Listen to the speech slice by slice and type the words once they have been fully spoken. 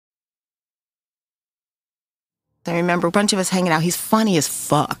I remember a bunch of us hanging out. He's funny as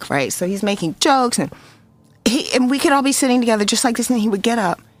fuck, right? So he's making jokes, and we could all be sitting together just like this, and he would get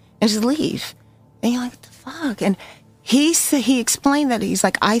up and just leave. And you're like, what the fuck? And he explained that. He's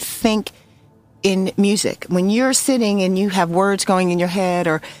like, I think in music, when you're sitting and you have words going in your head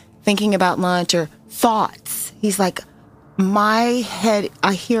or thinking about lunch or thoughts, he's like, my head,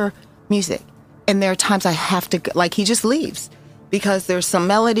 I hear music. And there are times I have to, like, he just leaves because there's some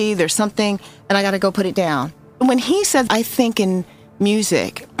melody, there's something, and I got to go put it down. When he said, I think in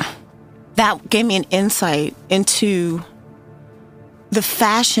music, that gave me an insight into the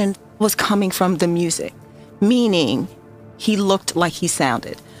fashion was coming from the music, meaning he looked like he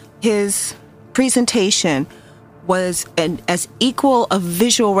sounded. His presentation was as equal a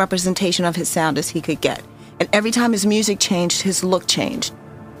visual representation of his sound as he could get. And every time his music changed, his look changed.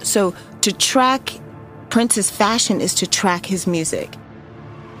 So to track Prince's fashion is to track his music.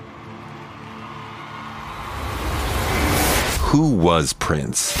 Who was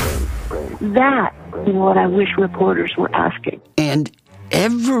Prince? That is what I wish reporters were asking. And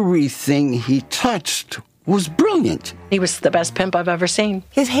everything he touched was brilliant. He was the best pimp I've ever seen.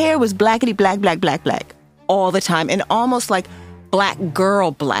 His hair was blackety black, black, black, black all the time, and almost like black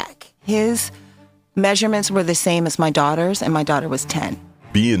girl black. His measurements were the same as my daughter's, and my daughter was 10.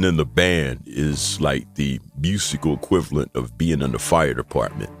 Being in the band is like the musical equivalent of being in the fire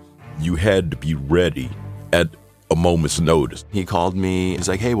department. You had to be ready at a moment's notice. He called me. He's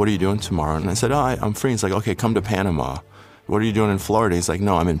like, hey, what are you doing tomorrow? And I said, I'm free. He's like, okay, come to Panama. What are you doing in Florida? He's like,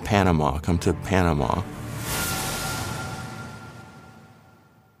 no, I'm in Panama. Come to Panama.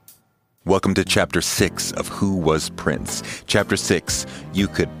 Welcome to Chapter 6 of Who Was Prince? Chapter 6, You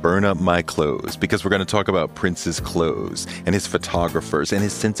Could Burn Up My Clothes, because we're going to talk about Prince's clothes and his photographers and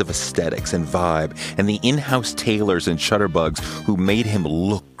his sense of aesthetics and vibe and the in-house tailors and shutterbugs who made him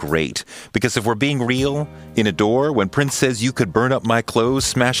look great. Because if we're being real, in Adore, when Prince says, you could burn up my clothes,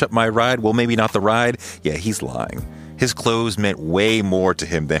 smash up my ride, well, maybe not the ride, yeah, he's lying. His clothes meant way more to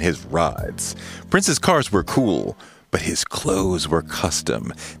him than his rides. Prince's cars were cool, but his clothes were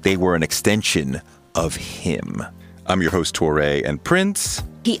custom. They were an extension of him. I'm your host, Toure, and Prince...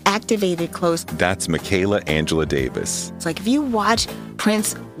 He activated clothes. That's Michaela Angela Davis. It's like if you watch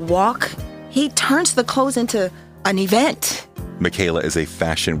Prince walk, he turns the clothes into an event. Michaela is a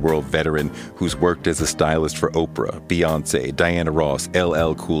fashion world veteran who's worked as a stylist for Oprah, Beyonce, Diana Ross,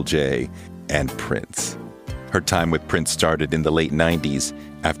 LL Cool J, and Prince. Her time with Prince started in the late 90s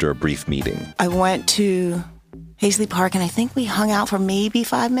after a brief meeting. I went to Paisley Park, and I think we hung out for maybe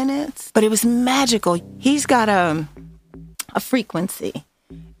 5 minutes, but it was magical. He's got a frequency,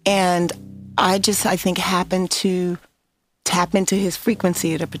 and I think happened to tap into his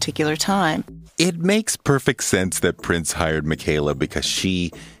frequency at a particular time. It makes perfect sense that Prince hired Michaela because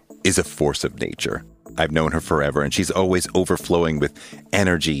she is a force of nature. I've known her forever, and she's always overflowing with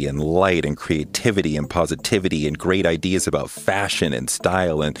energy and light and creativity and positivity and great ideas about fashion and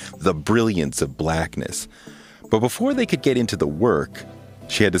style and the brilliance of blackness. But before they could get into the work,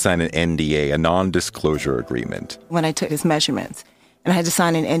 she had to sign an NDA, a non-disclosure agreement. When I took his measurements, and I had to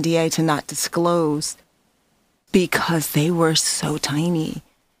sign an NDA to not disclose because they were so tiny.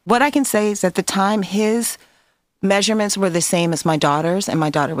 What I can say is at the time, his measurements were the same as my daughter's, and my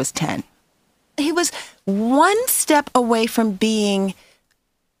daughter was 10. He was one step away from being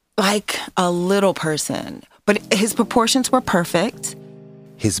like a little person, but his proportions were perfect.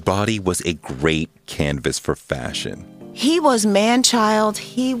 His body was a great canvas for fashion. He was man-child.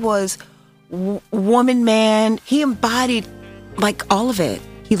 He was woman-man. He embodied like all of it.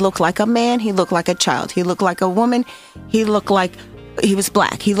 He looked like a man. He looked like a child. He looked like a woman. He looked like he was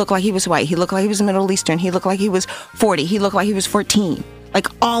black. He looked like he was white. He looked like he was Middle Eastern. He looked like he was 40. He looked like he was 14. Like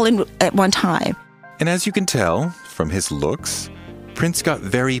all in at one time. And as you can tell from his looks, Prince got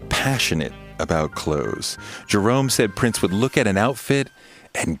very passionate about clothes. Jerome said Prince would look at an outfit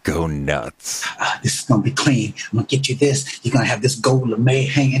and go nuts. This is going to be clean. I'm going to get you this. You're going to have this gold lame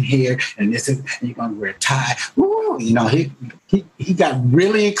hanging here, and this is, and you're going to wear a tie. Ooh, you know, he got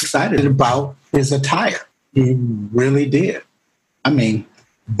really excited about his attire. He really did. I mean,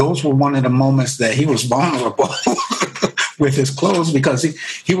 those were one of the moments that he was vulnerable with his clothes because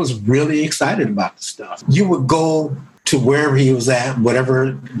he was really excited about the stuff. You would go to wherever he was at,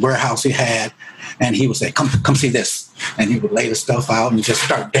 whatever warehouse he had, and he would say, come see this. And he would lay the stuff out and just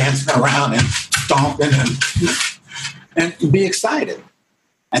start dancing around and stomping and be excited.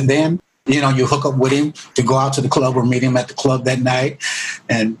 And then, you know, you hook up with him to go out to the club or meet him at the club that night.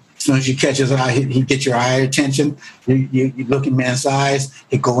 And as soon as you catch his eye, he get your eye attention. You look in man's eyes,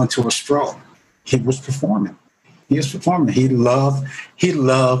 he'd go into a stroll. He was performing. He loved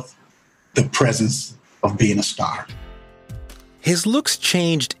the presence of being a star. His looks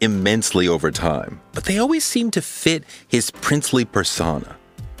changed immensely over time, but they always seemed to fit his princely persona.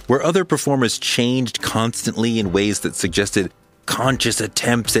 Where other performers changed constantly in ways that suggested conscious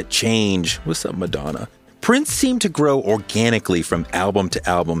attempts at change. What's up, Madonna? Prince seemed to grow organically from album to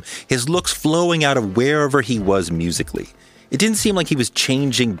album, his looks flowing out of wherever he was musically. It didn't seem like he was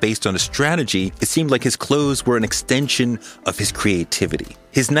changing based on a strategy. It seemed like his clothes were an extension of his creativity.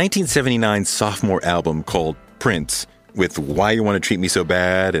 His 1979 sophomore album called Prince, with Why You Want to Treat Me So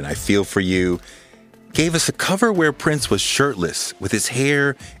Bad and I Feel For You, gave us a cover where Prince was shirtless with his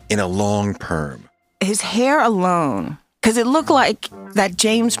hair in a long perm. His hair alone, because it looked like that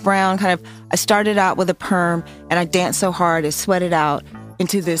James Brown kind of, I started out with a perm and I danced so hard it sweated out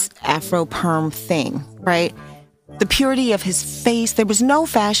into this Afro perm thing, right? The purity of his face, there was no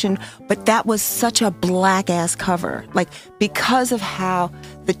fashion, but that was such a black-ass cover. Like, because of how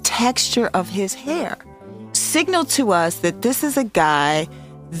the texture of his hair signaled to us that this is a guy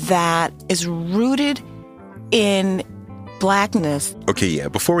that is rooted in blackness. Okay, yeah,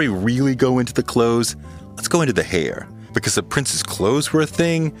 before we really go into the clothes, let's go into the hair. Because if Prince's clothes were a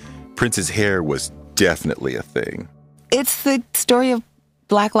thing, Prince's hair was definitely a thing. It's the story of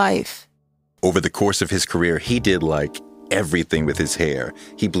Black life. Over the course of his career, he did like everything with his hair.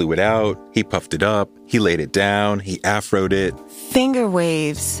 He blew it out, he puffed it up, he laid it down, he afroed it. Finger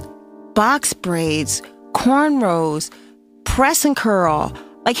waves, box braids, cornrows, press and curl.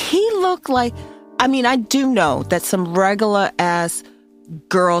 Like, he looked like, I mean, I do know that some regular ass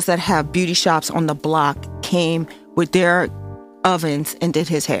girls that have beauty shops on the block came with their ovens and did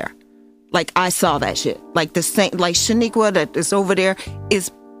his hair. Like, I saw that shit. Like, the same, like Shaniqua that is over there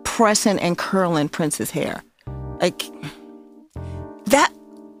is pressing and curling Prince's hair. Like,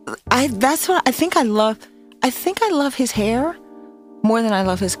 that's what I think I love. I think I love his hair more than I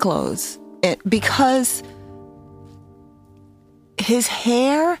love his clothes. Because his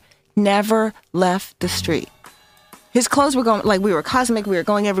hair never left the street. His clothes were going, like, we were cosmic, we were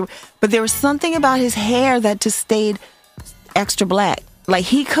going everywhere. But there was something about his hair that just stayed extra black. Like,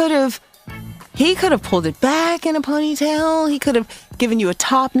 he could have pulled it back in a ponytail. He could have given you a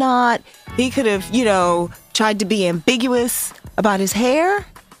top knot. He could have, tried to be ambiguous about his hair.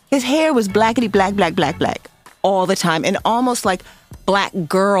 His hair was blackety black, black, black, black all the time. And almost like black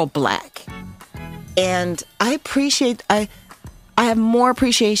girl black. And I have more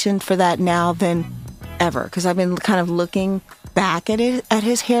appreciation for that now than ever. Because I've been kind of looking back at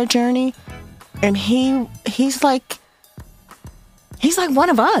his hair journey. And he's like one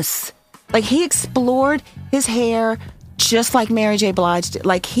of us. Like, he explored his hair just like Mary J. Blige did.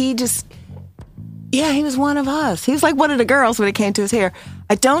 Like, he was one of us. He was like one of the girls when it came to his hair.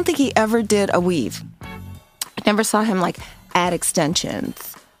 I don't think he ever did a weave. I never saw him, like, add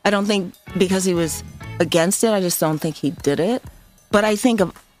extensions. I don't think because he was against it, I just don't think he did it. But I think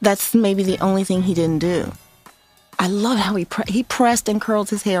that's maybe the only thing he didn't do. I love how he pressed and curled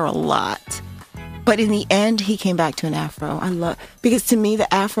his hair a lot. But in the end, he came back to an afro. Because to me,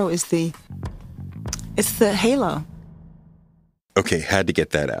 the afro is it's the halo. Okay, had to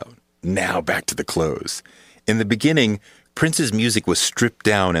get that out. Now back to the clothes. In the beginning, Prince's music was stripped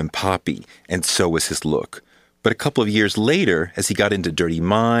down and poppy, and so was his look. But a couple of years later, as he got into Dirty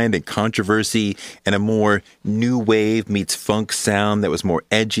Mind and Controversy and a more new wave meets funk sound that was more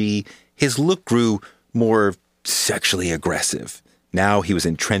edgy, his look grew more sexually aggressive. Now he was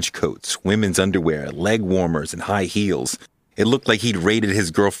in trench coats, women's underwear, leg warmers, and high heels. It looked like he'd raided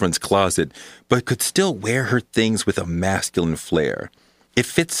his girlfriend's closet, but could still wear her things with a masculine flair. It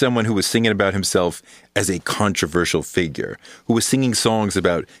fit someone who was singing about himself as a controversial figure, who was singing songs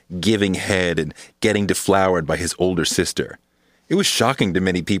about giving head and getting deflowered by his older sister. It was shocking to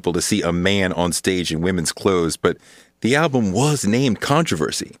many people to see a man on stage in women's clothes, but the album was named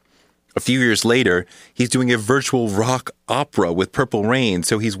Controversy. A few years later, he's doing a virtual rock opera with Purple Rain,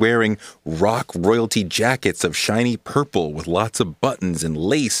 so he's wearing rock royalty jackets of shiny purple with lots of buttons and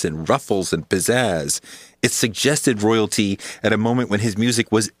lace and ruffles and pizzazz. It suggested royalty at a moment when his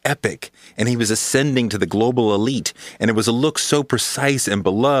music was epic and he was ascending to the global elite, and it was a look so precise and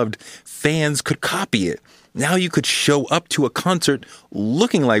beloved, fans could copy it. Now you could show up to a concert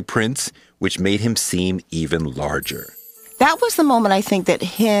looking like Prince, which made him seem even larger. That was the moment I think that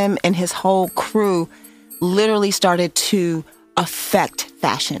him and his whole crew literally started to affect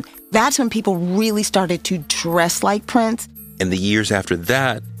fashion. That's when people really started to dress like Prince. In the years after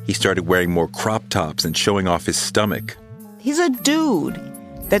that, he started wearing more crop tops and showing off his stomach. He's a dude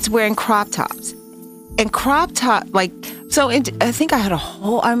that's wearing crop tops. And crop top, I think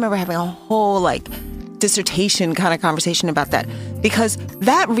I remember having a whole, dissertation kind of conversation about that. Because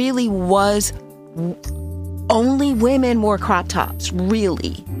that really was only women wore crop tops,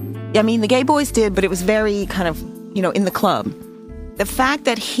 really. I mean, the gay boys did, but it was very kind of, in the club. The fact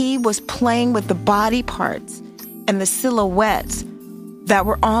that he was playing with the body parts and the silhouettes that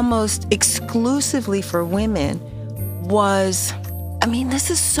were almost exclusively for women was, this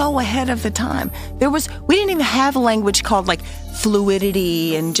is so ahead of the time. We didn't even have a language called like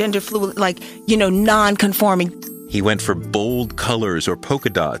fluidity and gender fluid, non-conforming. He went for bold colors or polka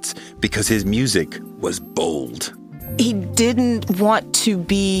dots because his music was bold. He didn't want to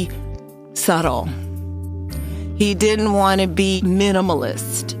be subtle. He didn't want to be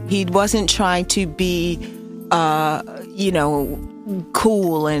minimalist. He wasn't trying to be,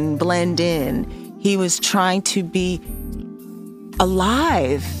 cool and blend in. He was trying to be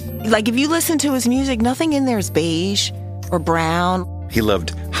alive. Like, if you listen to his music, nothing in there is beige or brown. He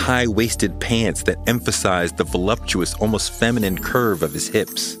loved high-waisted pants that emphasized the voluptuous, almost feminine curve of his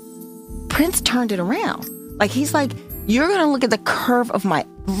hips. Prince turned it around. Like, he's like, you're going to look at the curve of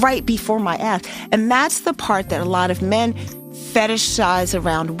right before my ass. And that's the part that a lot of men fetishize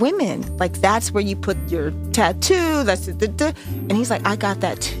around women. Like, that's where you put your tattoo. And he's like, I got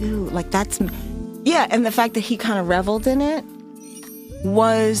that too. Like, yeah. And the fact that he kind of reveled in it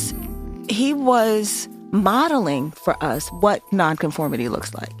he was modeling for us what nonconformity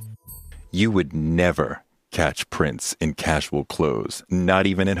looks like. You would never catch Prince in casual clothes, not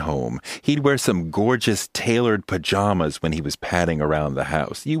even at home. He'd wear some gorgeous tailored pajamas when he was padding around the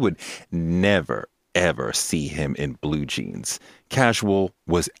house. You would never, ever see him in blue jeans. Casual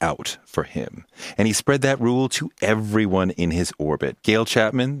was out for him. And he spread that rule to everyone in his orbit. Gail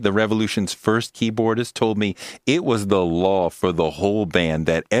Chapman, the Revolution's first keyboardist, told me it was the law for the whole band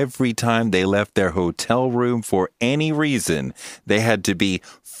that every time they left their hotel room for any reason, they had to be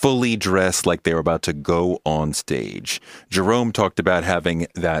fully dressed like they were about to go on stage. Jerome talked about having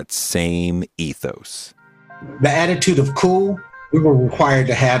that same ethos. The attitude of cool, we were required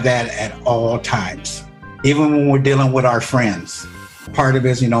to have that at all times, even when we're dealing with our friends. Part of it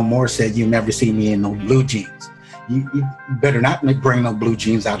is, Moore said, you never see me in no blue jeans. You better not bring no blue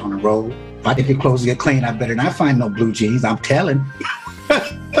jeans out on the road. If I think your clothes get clean, I better not find no blue jeans. I'm telling.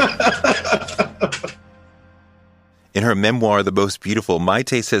 In her memoir, The Most Beautiful,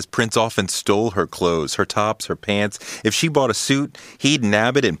 Maite says Prince often stole her clothes, her tops, her pants. If she bought a suit, he'd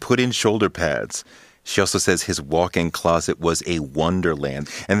nab it and put in shoulder pads. She also says his walk-in closet was a wonderland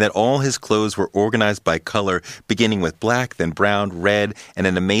and that all his clothes were organized by color, beginning with black, then brown, red, and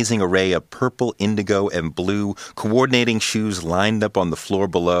an amazing array of purple, indigo, and blue, coordinating shoes lined up on the floor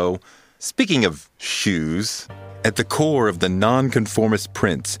below. Speaking of shoes, at the core of the nonconformist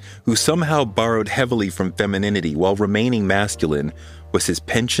Prince, who somehow borrowed heavily from femininity while remaining masculine, was his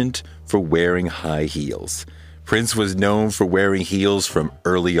penchant for wearing high heels. Prince was known for wearing heels from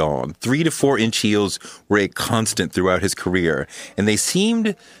early on. 3 to 4 inch heels were a constant throughout his career, and they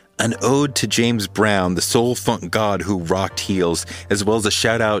seemed an ode to James Brown, the soul funk god who rocked heels, as well as a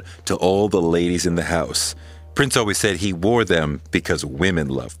shout out to all the ladies in the house. Prince always said he wore them because women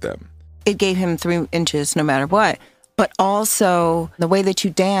loved them. It gave him 3 inches no matter what, but also the way that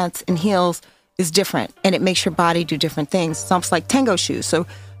you dance in heels is different, and it makes your body do different things. It's almost like tango shoes. So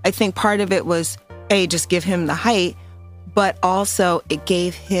I think part of it was, just give him the height, but also it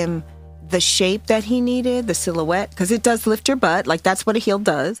gave him the shape that he needed, the silhouette, because it does lift your butt. Like, that's what a heel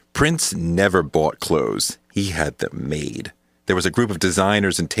does. Prince never bought clothes. He had them made. There was a group of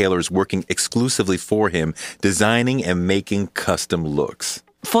designers and tailors working exclusively for him, designing and making custom looks.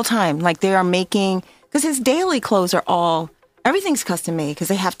 Full time. Like, they are making, because his daily clothes are everything's custom made because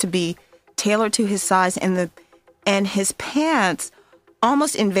they have to be tailored to his size, and his pants,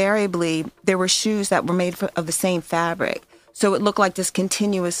 almost invariably, there were shoes that were made of the same fabric. So it looked like this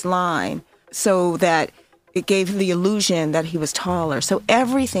continuous line so that it gave the illusion that he was taller. So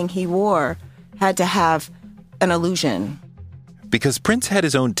everything he wore had to have an illusion. Because Prince had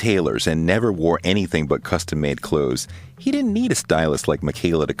his own tailors and never wore anything but custom-made clothes, he didn't need a stylist like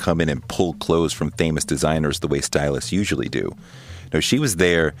Michaela to come in and pull clothes from famous designers the way stylists usually do. No, she was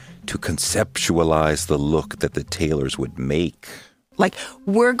there to conceptualize the look that the tailors would make. Like,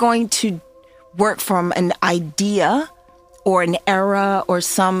 we're going to work from an idea or an era or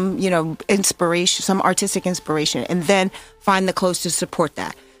some, inspiration, some artistic inspiration, and then find the clothes to support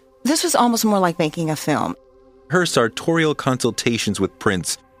that. This was almost more like making a film. Her sartorial consultations with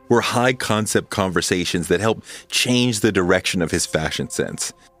Prince were high-concept conversations that helped change the direction of his fashion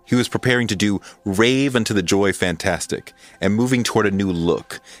sense. He was preparing to do Rave Unto the Joy Fantastic and moving toward a new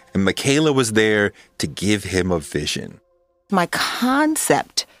look, and Michaela was there to give him a vision. My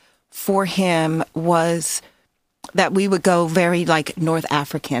concept for him was that we would go very North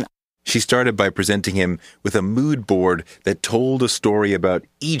African. She started by presenting him with a mood board that told a story about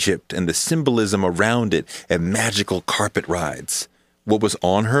Egypt and the symbolism around it and magical carpet rides. What was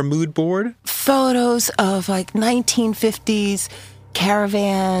on her mood board? Photos of like 1950s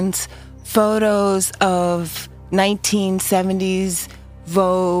caravans, photos of 1970s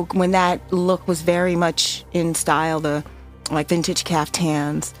Vogue, when that look was very much in style, the like vintage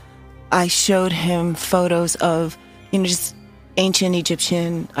caftans. I showed him photos of, just ancient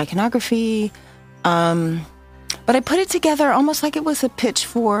Egyptian iconography. But I put it together almost like it was a pitch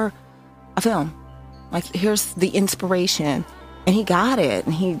for a film. Like, here's the inspiration. And he got it,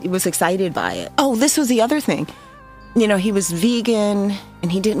 and he was excited by it. Oh, this was the other thing. He was vegan,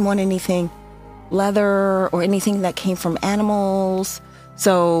 and he didn't want anything leather or anything that came from animals.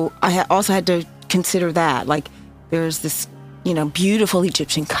 So I also had to consider that. Like, there's this, beautiful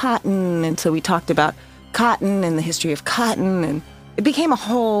Egyptian cotton. And so we talked about cotton and the history of cotton. And it became a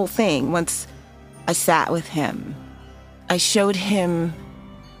whole thing once I sat with him. I showed him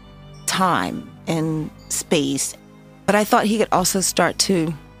time and space. But I thought he could also start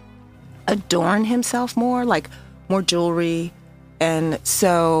to adorn himself more, like more jewelry. And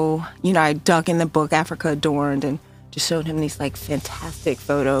so, I dug in the book, Africa Adorned, and just showed him these like fantastic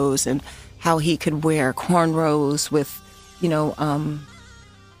photos and how he could wear cornrows with,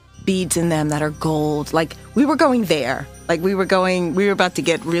 beads in them that are gold. Like, we were going there. Like, we were about to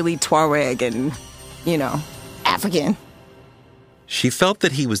get really Tuareg and, African. She felt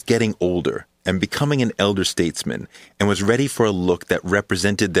that he was getting older and becoming an elder statesman, and was ready for a look that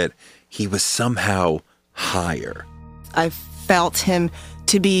represented that he was somehow higher. I felt him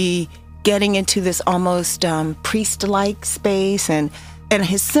to be getting into this almost priest-like space, and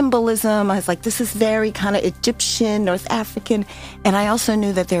his symbolism. I was like, this is very kind of Egyptian, North African. And I also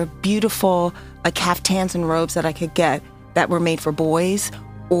knew that there are beautiful like caftans and robes that I could get that were made for boys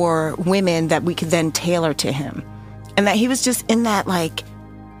or women that we could then tailor to him. And that he was just in that like,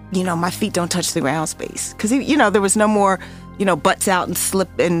 my feet don't touch the ground space. Because, there was no more, butts out and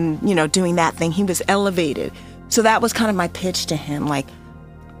slip and, doing that thing. He was elevated. So that was kind of my pitch to him. Like,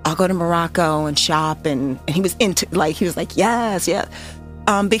 I'll go to Morocco and shop. And he was he was like, yes.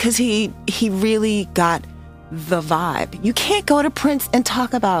 Because he really got the vibe. You can't go to Prince and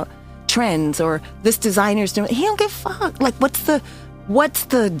talk about trends or this designer's doing. He don't give a fuck. Like, what's the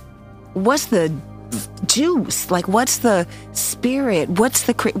juice? Like, what's the spirit? What's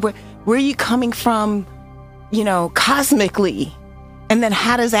the where are you coming from? Cosmically, and then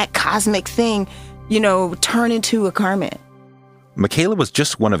how does that cosmic thing, turn into a garment? Michaela was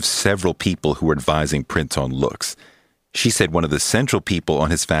just one of several people who were advising Prince on looks. She said one of the central people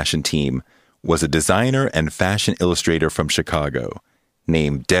on his fashion team was a designer and fashion illustrator from Chicago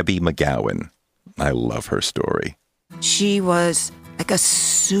named Debbie McGowan. I love her story. She was like a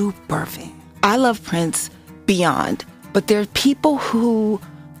super fan. I love Prince beyond, but there are people who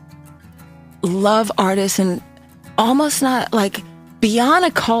love artists and almost not like beyond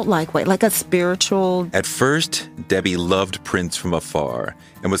a cult-like way, like a spiritual. At first, Debbie loved Prince from afar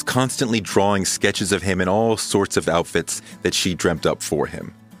and was constantly drawing sketches of him in all sorts of outfits that she dreamt up for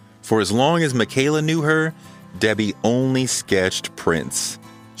him. For as long as Michaela knew her, Debbie only sketched Prince.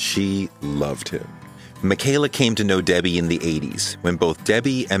 She loved him. Michaela came to know Debbie in the 80s, when both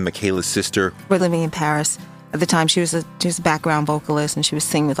Debbie and Michaela's sister were living in Paris. At the time, she was a background vocalist, and she was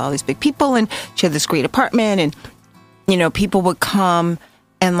singing with all these big people, and she had this great apartment, and, people would come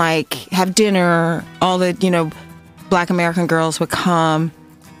and, like, have dinner. All the, Black American girls would come,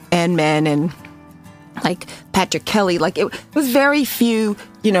 and men, and, like, Patrick Kelly. Like, it was very few,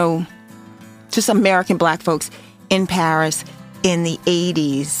 just American Black folks in Paris in the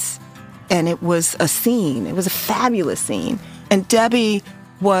 80s. And it was a scene. It was a fabulous scene. And Debbie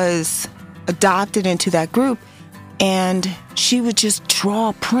was adopted into that group, and she would just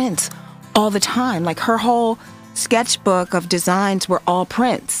draw Prince all the time. Like, her whole sketchbook of designs were all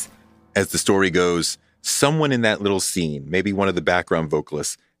Prince. As the story goes, someone in that little scene, maybe one of the background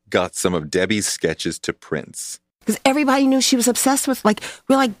vocalists, got some of Debbie's sketches to Prince. Because everybody knew she was obsessed with, like,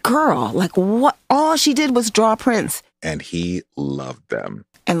 we're like, girl, like, what? All she did was draw Prince. And he loved them.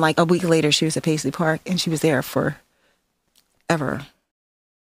 And like a week later, she was at Paisley Park, and she was there for ever.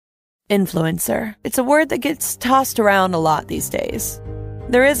 Influencer. It's a word that gets tossed around a lot these days.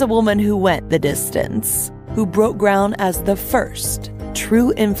 There is a woman who went the distance, who broke ground as the first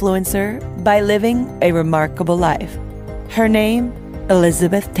true influencer by living a remarkable life. Her name,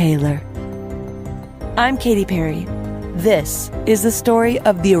 Elizabeth Taylor. I'm Katy Perry. This is the story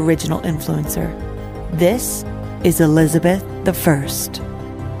of the original influencer. This is Elizabeth the First.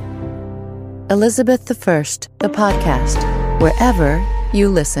 Elizabeth the First, the podcast, wherever you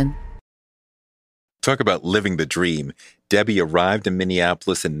listen. Talk about living the dream. Debbie arrived in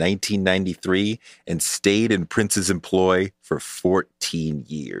Minneapolis in 1993 and stayed in Prince's employ for 14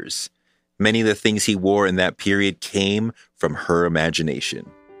 years. Many of the things he wore in that period came from her imagination.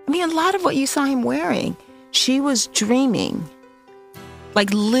 I mean, a lot of what you saw him wearing, she was dreaming,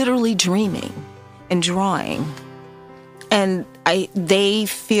 like literally dreaming and drawing. And they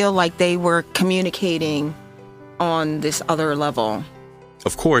feel like they were communicating on this other level.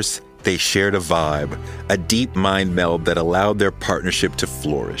 Of course, they shared a vibe, a deep mind meld that allowed their partnership to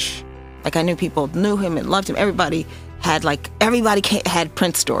flourish. Like, I knew people knew him and loved him. Everybody had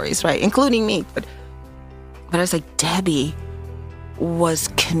Prince stories, right? Including me. But I was like, Debbie was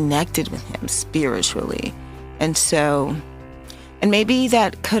connected with him spiritually. And so, and maybe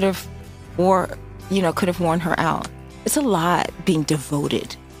that could have worn her out. It's a lot being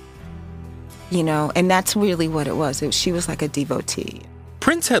devoted, and that's really what it was. She was like a devotee.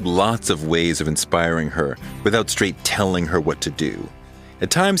 Prince had lots of ways of inspiring her without straight telling her what to do. At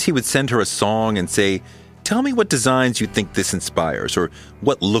times, he would send her a song and say, "Tell me what designs you think this inspires, or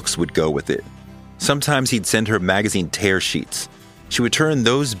what looks would go with it." Sometimes he'd send her magazine tear sheets. She would turn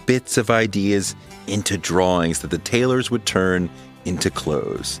those bits of ideas into drawings that the tailors would turn into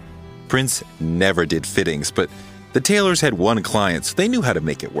clothes. Prince never did fittings, but the tailors had one client, so they knew how to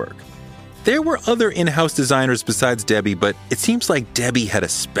make it work. There were other in-house designers besides Debbie, but it seems like Debbie had a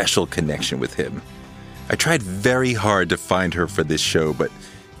special connection with him. I tried very hard to find her for this show, but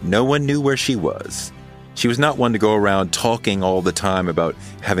no one knew where she was. She was not one to go around talking all the time about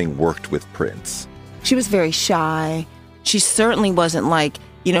having worked with Prince. She was very shy. She certainly wasn't like,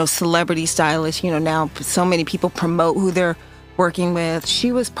 celebrity stylish. Now so many people promote who they're working with.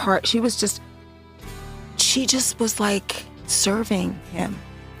 She just was like serving him.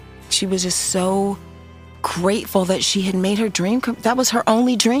 She was just so grateful that she had made her dream come. That was her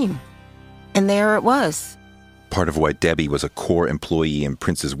only dream. And there it was. Part of why Debbie was a core employee in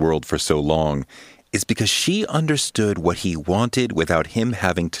Prince's world for so long is because she understood what he wanted without him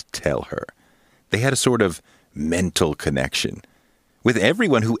having to tell her. They had a sort of mental connection. With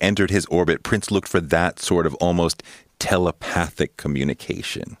everyone who entered his orbit, Prince looked for that sort of almost telepathic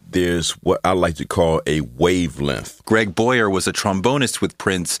communication. There's what I like to call a wavelength. Greg Boyer was a trombonist with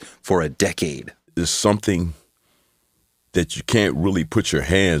Prince for a decade. There's something that you can't really put your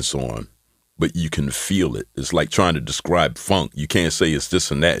hands on, but you can feel it. It's like trying to describe funk. You can't say it's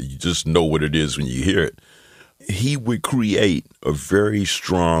this and that. You just know what it is when you hear it. He would create a very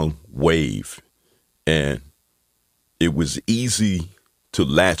strong wave, and it was easy to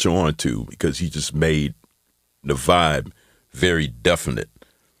latch on to because he just made the vibe very definite.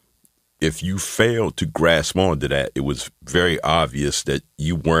 If you failed to grasp onto that, it was very obvious that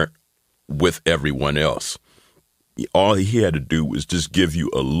you weren't with everyone else. All he had to do was just give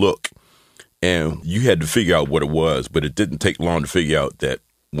you a look, and you had to figure out what it was, but it didn't take long to figure out that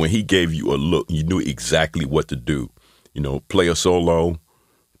when he gave you a look, you knew exactly what to do. Play a solo,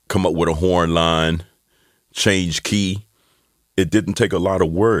 come up with a horn line, change key. It didn't take a lot of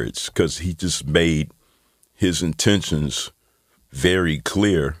words because he just made his intentions very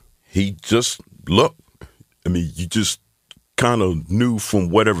clear. He just looked. You just kind of knew from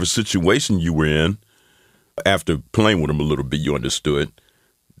whatever situation you were in. After playing with him a little bit, you understood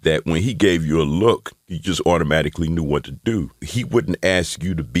that when he gave you a look, you just automatically knew what to do. He wouldn't ask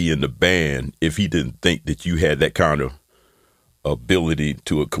you to be in the band if he didn't think that you had that kind of ability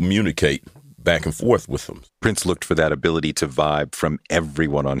to communicate back and forth with him. Prince looked for that ability to vibe from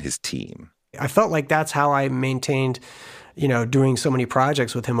everyone on his team. I felt like that's how I maintained, doing so many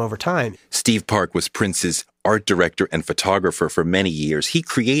projects with him over time. Steve Park was Prince's art director and photographer for many years. He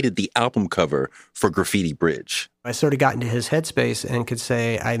created the album cover for Graffiti Bridge. I sort of got into his headspace and could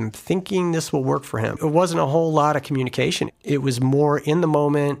say, I'm thinking this will work for him. It wasn't a whole lot of communication. It was more in the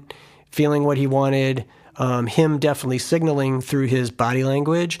moment, feeling what he wanted, him definitely signaling through his body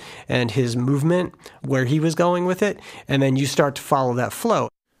language and his movement where he was going with it. And then you start to follow that flow.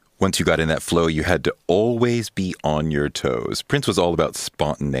 Once you got in that flow, you had to always be on your toes. Prince was all about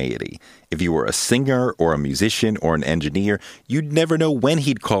spontaneity. If you were a singer or a musician or an engineer, you'd never know when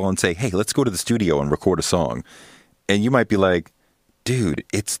he'd call and say, hey, let's go to the studio and record a song. And you might be like, dude,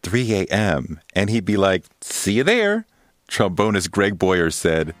 it's 3 a.m. And he'd be like, see you there. Trombonist Greg Boyer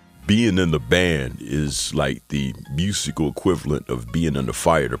said, being in the band is like the musical equivalent of being in the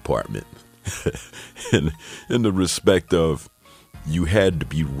fire department. in the respect of, you had to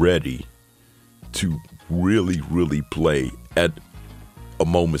be ready to really, really play at a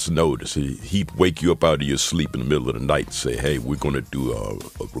moment's notice. He'd wake you up out of your sleep in the middle of the night and say, hey, we're going to do a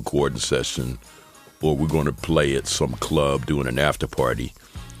recording session, or we're going to play at some club doing an after party.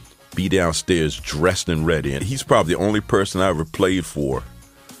 be downstairs dressed and ready. And he's probably the only person I ever played for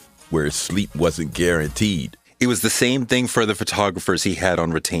where sleep wasn't guaranteed. It was the same thing for the photographers he had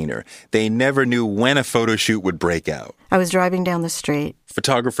on retainer. They never knew when a photo shoot would break out. I was driving down the street.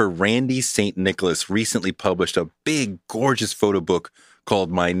 Photographer Randy St. Nicholas recently published a big, gorgeous photo book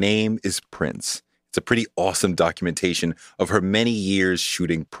called My Name is Prince. It's a pretty awesome documentation of her many years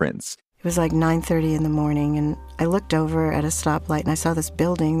shooting Prince. It was like 9:30 in the morning, and I looked over at a stoplight, and I saw this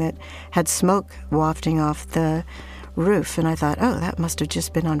building that had smoke wafting off the roof, and I thought, oh, that must have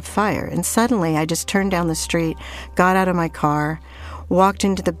just been on fire. And suddenly, I just turned down the street, got out of my car, walked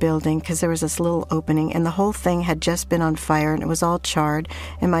into the building, because there was this little opening, and the whole thing had just been on fire, and it was all charred,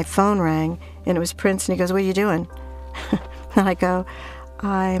 and my phone rang, and it was Prince, and he goes, what are you doing? And I go,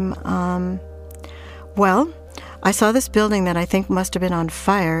 well, I saw this building that I think must have been on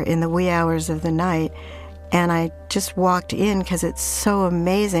fire in the wee hours of the night, and I just walked in because it's so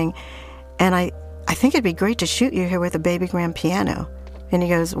amazing, and I think it'd be great to shoot you here with a baby grand piano. And he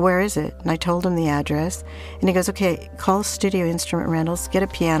goes, where is it? And I told him the address, and he goes, okay, call Studio Instrument Rentals, get a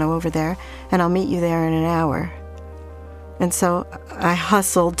piano over there, and I'll meet you there in an hour. And so I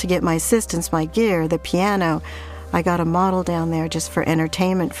hustled to get my assistants, my gear, the piano. I got a model down there just for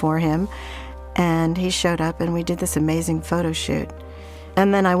entertainment for him. And he showed up, and we did this amazing photo shoot.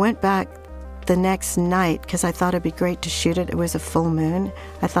 And then I went back the next night because I thought it'd be great to shoot it. It was a full moon.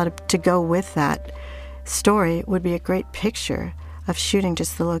 I thought to go with that story would be a great picture of shooting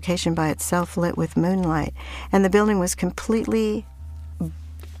just the location by itself lit with moonlight. And the building was completely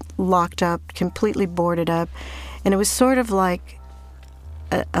locked up, completely boarded up. And it was sort of like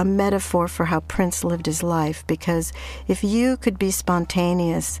a metaphor for how Prince lived his life, because if you could be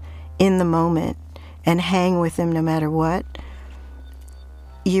spontaneous in the moment and hang with him no matter what,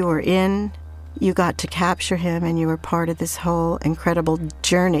 you were in, you got to capture him, and you were part of this whole incredible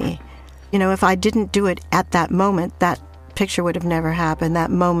journey. You know, if I didn't do it at that moment, that picture would have never happened.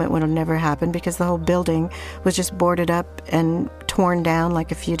 That moment would have never happened because the whole building was just boarded up and torn down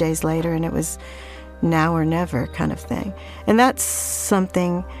like a few days later, and it was now or never kind of thing. And that's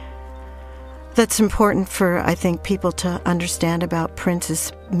something that's important for, I think, people to understand about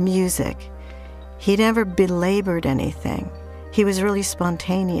Prince's music. He never belabored anything. He was really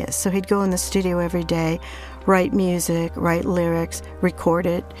spontaneous. So he'd go in the studio every day, write music, write lyrics, record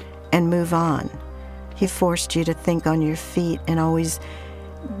it, and move on. He forced you to think on your feet and always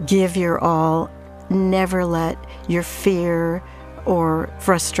give your all, never let your fear or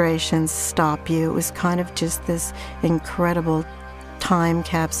frustrations stop you. It was kind of just this incredible time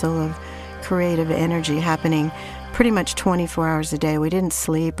capsule of creative energy happening pretty much 24 hours a day. We didn't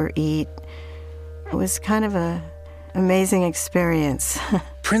sleep or eat. It was kind of an amazing experience.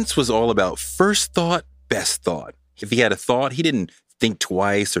 Prince was all about first thought, best thought. If he had a thought, he didn't think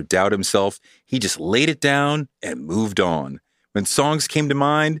twice or doubt himself. He just laid it down and moved on. When songs came to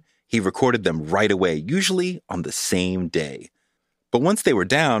mind, he recorded them right away, usually on the same day. But once they were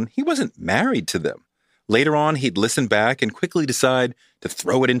down, he wasn't married to them. Later on, he'd listen back and quickly decide to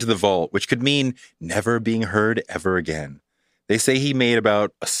throw it into the vault, which could mean never being heard ever again. They say he made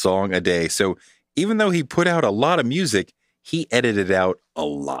about a song a day, so even though he put out a lot of music, he edited out a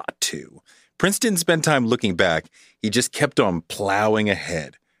lot too. Prince didn't spend time looking back. He just kept on plowing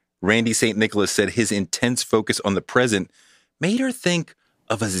ahead. Randy St. Nicholas said his intense focus on the present made her think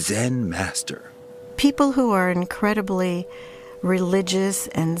of a Zen master. People who are incredibly religious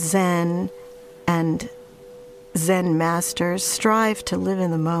and Zen masters strive to live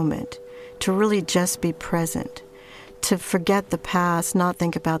in the moment, to really just be present, to forget the past, not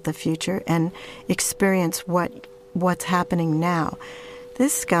think about the future, and experience what's happening now.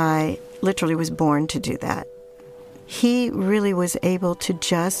 This guy literally was born to do that. He really was able to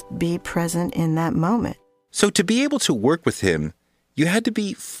just be present in that moment. So to be able to work with him, you had to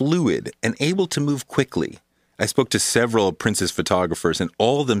be fluid and able to move quickly. I spoke to several of Prince's photographers, and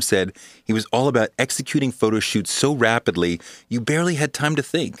all of them said he was all about executing photo shoots so rapidly you barely had time to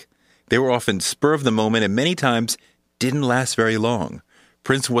think. They were often spur of the moment and many times didn't last very long.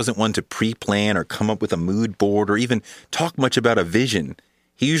 Prince wasn't one to pre-plan or come up with a mood board or even talk much about a vision.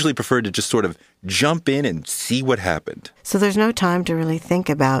 He usually preferred to just sort of jump in and see what happened. So there's no time to really think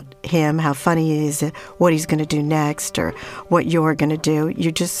about him, how funny he is, what he's going to do next, or what you're going to do.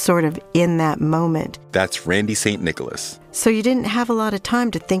 You're just sort of in that moment. That's Randy St. Nicholas. So you didn't have a lot of time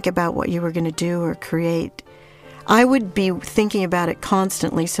to think about what you were going to do or create. I would be thinking about it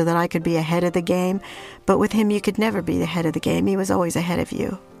constantly so that I could be ahead of the game. But with him, you could never be ahead of the game. He was always ahead of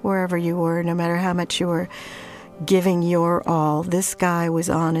you, wherever you were, no matter how much you were giving your all. This guy was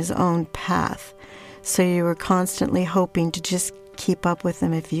on his own path. So you were constantly hoping to just keep up with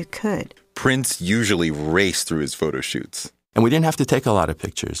them if you could. Prince usually raced through his photo shoots. And we didn't have to take a lot of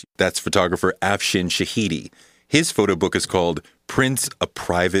pictures. That's photographer Afshin Shahidi. His photo book is called Prince, A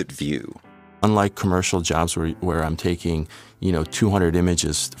Private View. Unlike commercial jobs where I'm taking, 200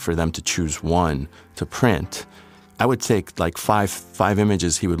 images for them to choose one to print, I would take like five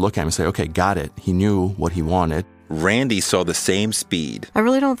images. He would look at me and say, okay, got it. He knew what he wanted. Randy saw the same speed. I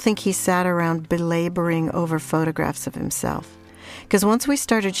really don't think he sat around belaboring over photographs of himself. Because once we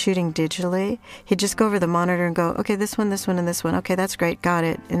started shooting digitally, he'd just go over the monitor and go, okay, this one, and this one. Okay, that's great, got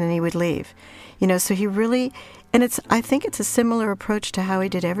it. And then he would leave. So he really, and I think it's a similar approach to how he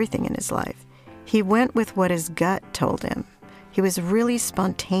did everything in his life. He went with what his gut told him. He was a really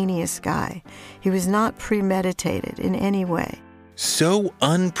spontaneous guy. He was not premeditated in any way. So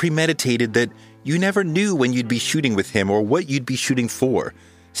unpremeditated that you never knew when you'd be shooting with him or what you'd be shooting for.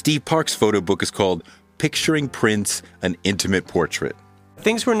 Steve Park's photo book is called Picturing Prince, An Intimate Portrait.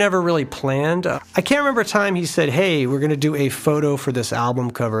 Things were never really planned. I can't remember a time he said, hey, we're going to do a photo for this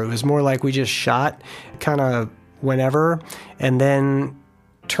album cover. It was more like we just shot kind of whenever and then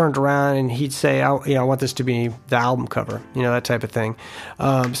turned around and he'd say, I want this to be the album cover, that type of thing.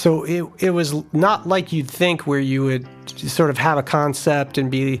 So it was not like you'd think where you would sort of have a concept and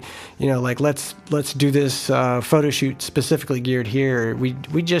be, like, let's do this photo shoot specifically geared here.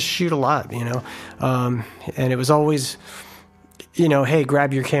 We just shoot a lot, and it was always, hey,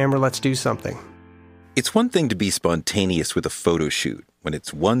 grab your camera, let's do something. It's one thing to be spontaneous with a photo shoot when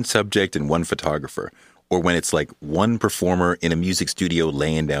it's one subject and one photographer, or when it's like one performer in a music studio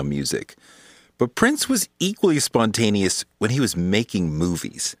laying down music. But Prince was equally spontaneous when he was making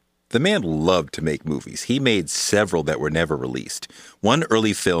movies. The man loved to make movies. He made several that were never released. One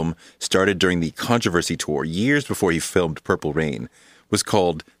early film, started during the Controversy Tour years before he filmed Purple Rain, was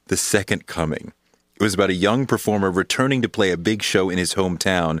called The Second Coming. It was about a young performer returning to play a big show in his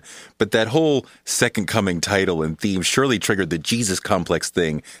hometown, but that whole Second Coming title and theme surely triggered the Jesus complex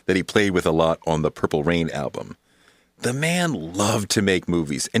thing that he played with a lot on the Purple Rain album. The man loved to make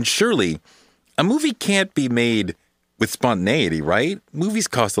movies, and surely a movie can't be made with spontaneity, right? Movies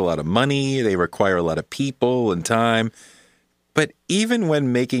cost a lot of money, they require a lot of people and time. But even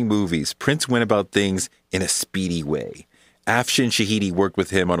when making movies, Prince went about things in a speedy way. Afshin Shahidi worked with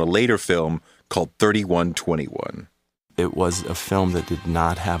him on a later film called 3121. It was a film that did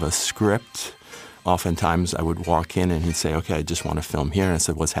not have a script. Oftentimes I would walk in and he'd say, okay, I just want to film here. And I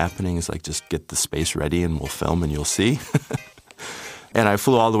said, what's happening? He's like, just get the space ready and we'll film and you'll see. And I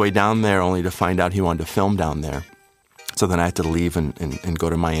flew all the way down there only to find out he wanted to film down there. So then I had to leave and go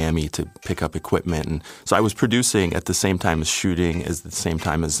to Miami to pick up equipment. And so I was producing at the same time as shooting, at the same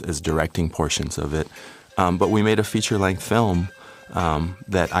time as directing portions of it. But we made a feature-length film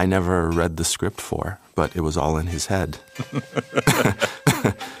that I never read the script for, but it was all in his head.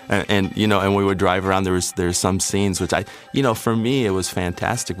 and we would drive around. There's some scenes which for me, it was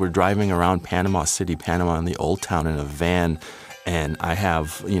fantastic. We're driving around Panama City, Panama, in the Old Town in a van, and I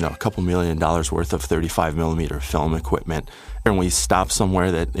have, a couple $1 million worth of 35 millimeter film equipment. And we stop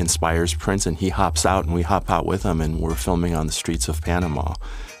somewhere that inspires Prince, and he hops out, and we hop out with him, and we're filming on the streets of Panama.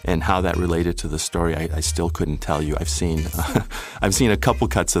 And how that related to the story, I still couldn't tell you. I've seen a couple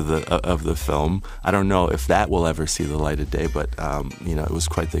cuts of the film. I don't know if that will ever see the light of day, but it was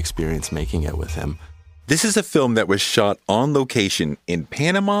quite the experience making it with him. This is a film that was shot on location in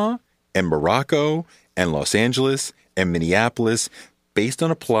Panama and Morocco and Los Angeles and Minneapolis, based on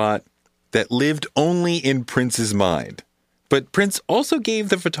a plot that lived only in Prince's mind. But Prince also gave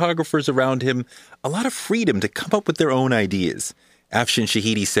the photographers around him a lot of freedom to come up with their own ideas. Afshin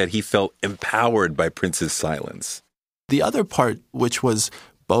Shahidi said he felt empowered by Prince's silence. The other part, which was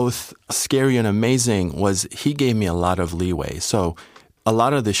both scary and amazing, was he gave me a lot of leeway. So a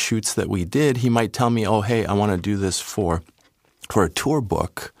lot of the shoots that we did, he might tell me, oh, hey, I want to do this for a tour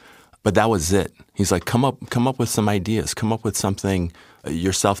book. But that was it. He's like, come up with some ideas. Come up with something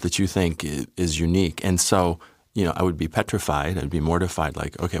yourself that you think is unique. And so, I would be petrified. I'd be mortified,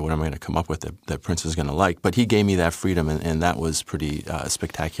 like, okay, what am I going to come up with that Prince is going to like? But he gave me that freedom, and that was pretty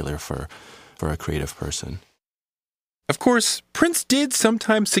spectacular for a creative person. Of course, Prince did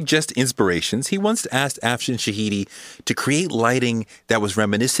sometimes suggest inspirations. He once asked Afshin Shahidi to create lighting that was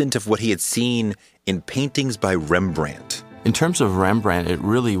reminiscent of what he had seen in paintings by Rembrandt. In terms of Rembrandt, it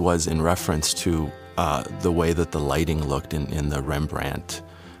really was in reference to the way that the lighting looked in the Rembrandt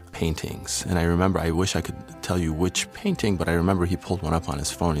paintings. And I remember, I wish I could tell you which painting, but I remember he pulled one up on his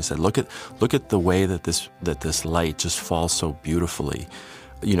phone. He said, look at the way that this light just falls so beautifully,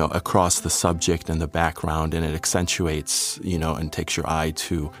 across the subject and the background, and it accentuates, and takes your eye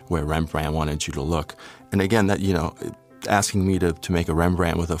to where Rembrandt wanted you to look. And again, that, asking me to make a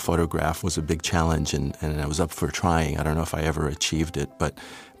Rembrandt with a photograph was a big challenge, and I was up for trying. I don't know if I ever achieved it, but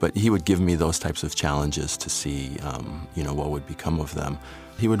he would give me those types of challenges to see, what would become of them.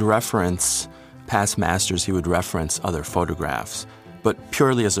 He would reference past masters. He would reference other photographs, but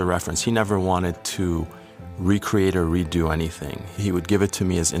purely as a reference. He never wanted to recreate or redo anything. He would give it to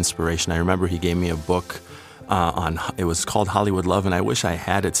me as inspiration. I remember he gave me a book it was called Hollywood Love, and I wish I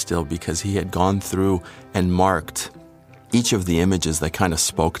had it still, because he had gone through and marked each of the images that kind of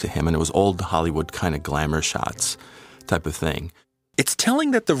spoke to him, and it was old Hollywood kind of glamour shots type of thing. It's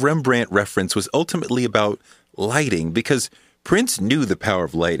telling that the Rembrandt reference was ultimately about lighting, because Prince knew the power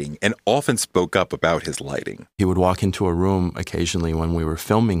of lighting and often spoke up about his lighting. He would walk into a room occasionally when we were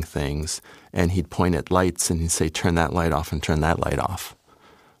filming things, and he'd point at lights and he'd say, turn that light off and turn that light off.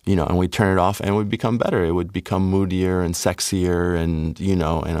 And we'd turn it off and it would become better. It would become moodier and sexier and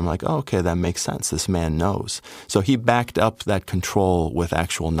I'm like, oh, okay, that makes sense. This man knows. So he backed up that control with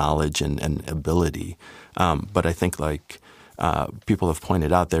actual knowledge and ability. But I think people have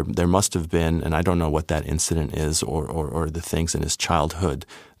pointed out, there must have been, and I don't know what that incident is or the things in his childhood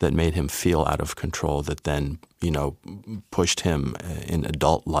that made him feel out of control that then, pushed him in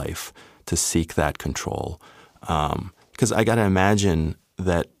adult life to seek that control. Because I got to imagine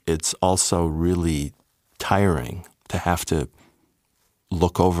that it's also really tiring to have to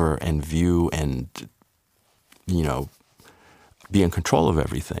look over and view and, be in control of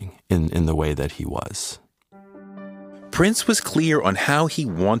everything in the way that he was. Prince was clear on how he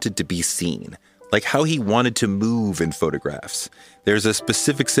wanted to be seen, like how he wanted to move in photographs. There's a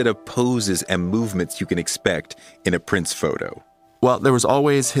specific set of poses and movements you can expect in a Prince photo. Well, there was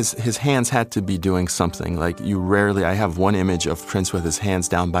always his hands had to be doing something. I have one image of Prince with his hands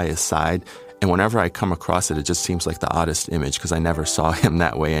down by his side, and whenever I come across it, it just seems like the oddest image because I never saw him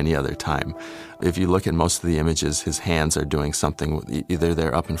that way any other time. If you look at most of the images, his hands are doing something. Either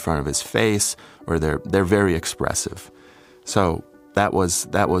they're up in front of his face or they're very expressive. So that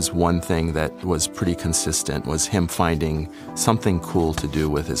was one thing that was pretty consistent, was him finding something cool to do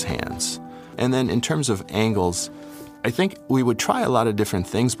with his hands. And then in terms of angles, I think we would try a lot of different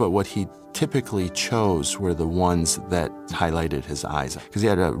things, but what he typically chose were the ones that highlighted his eyes, because he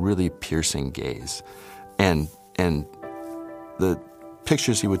had a really piercing gaze. And the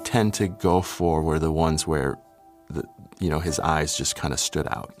pictures he would tend to go for were the ones where his eyes just kind of stood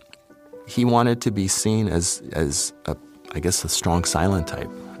out. He wanted to be seen as a strong silent type.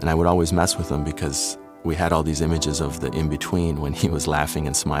 And I would always mess with him because we had all these images of the in-between when he was laughing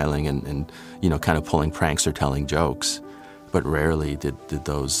and smiling and kind of pulling pranks or telling jokes. But rarely did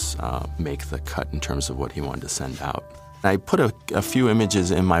those make the cut in terms of what he wanted to send out. I put a few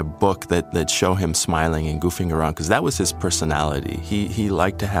images in my book that show him smiling and goofing around because that was his personality. He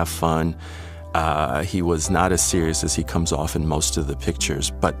liked to have fun. He was not as serious as he comes off in most of the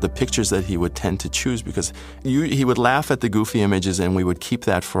pictures, but the pictures that he would tend to choose, because he would laugh at the goofy images and we would keep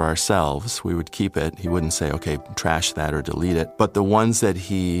that for ourselves. We would keep it. He wouldn't say, okay, trash that or delete it. But the ones that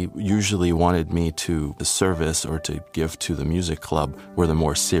he usually wanted me to service or to give to the music club were the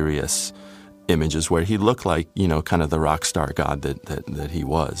more serious images where he looked like, kind of the rock star god that he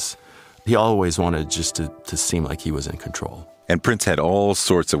was. He always wanted just to seem like he was in control. And Prince had all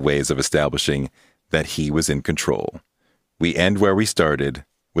sorts of ways of establishing that he was in control. We end where we started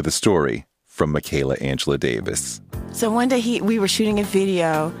with a story from Michaela Angela Davis. So one day we were shooting a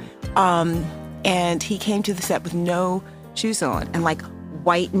video, and he came to the set with no shoes on and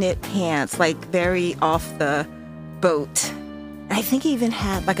white knit pants, very off the boat. And I think he even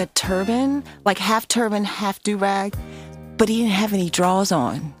had a turban, half turban, half do-rag, but he didn't have any drawers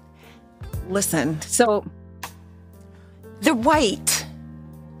on. Listen, so the white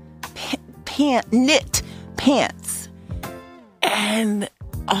knit pants. And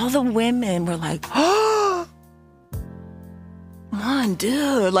all the women were like, oh, come on,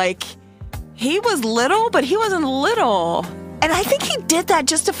 dude. He was little, but he wasn't little. And I think he did that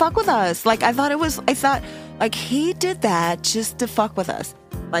just to fuck with us. I thought he did that just to fuck with us.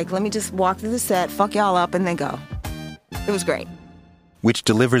 Let me just walk through the set, fuck y'all up, and then go. It was great. Which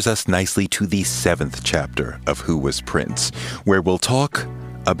delivers us nicely to the 7th chapter of Who Was Prince, where we'll talk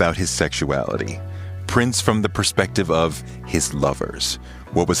about his sexuality. Prince from the perspective of his lovers.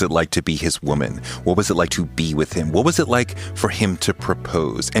 What was it like to be his woman? What was it like to be with him? What was it like for him to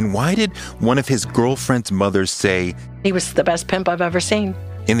propose? And why did one of his girlfriend's mothers say, he was the best pimp I've ever seen?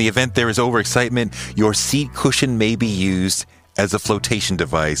 In the event there is overexcitement, your seat cushion may be used as a flotation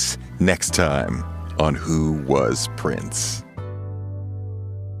device next time on Who Was Prince.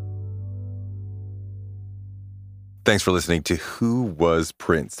 Thanks for listening to Who Was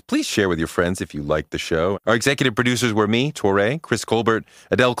Prince? Please share with your friends if you liked the show. Our executive producers were me, Toure, Chris Colbert,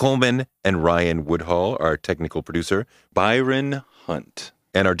 Adell Coleman, and Ryan Woodhall. Our technical producer, Byron Hunt.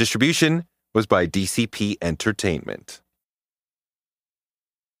 And our distribution was by DCP Entertainment.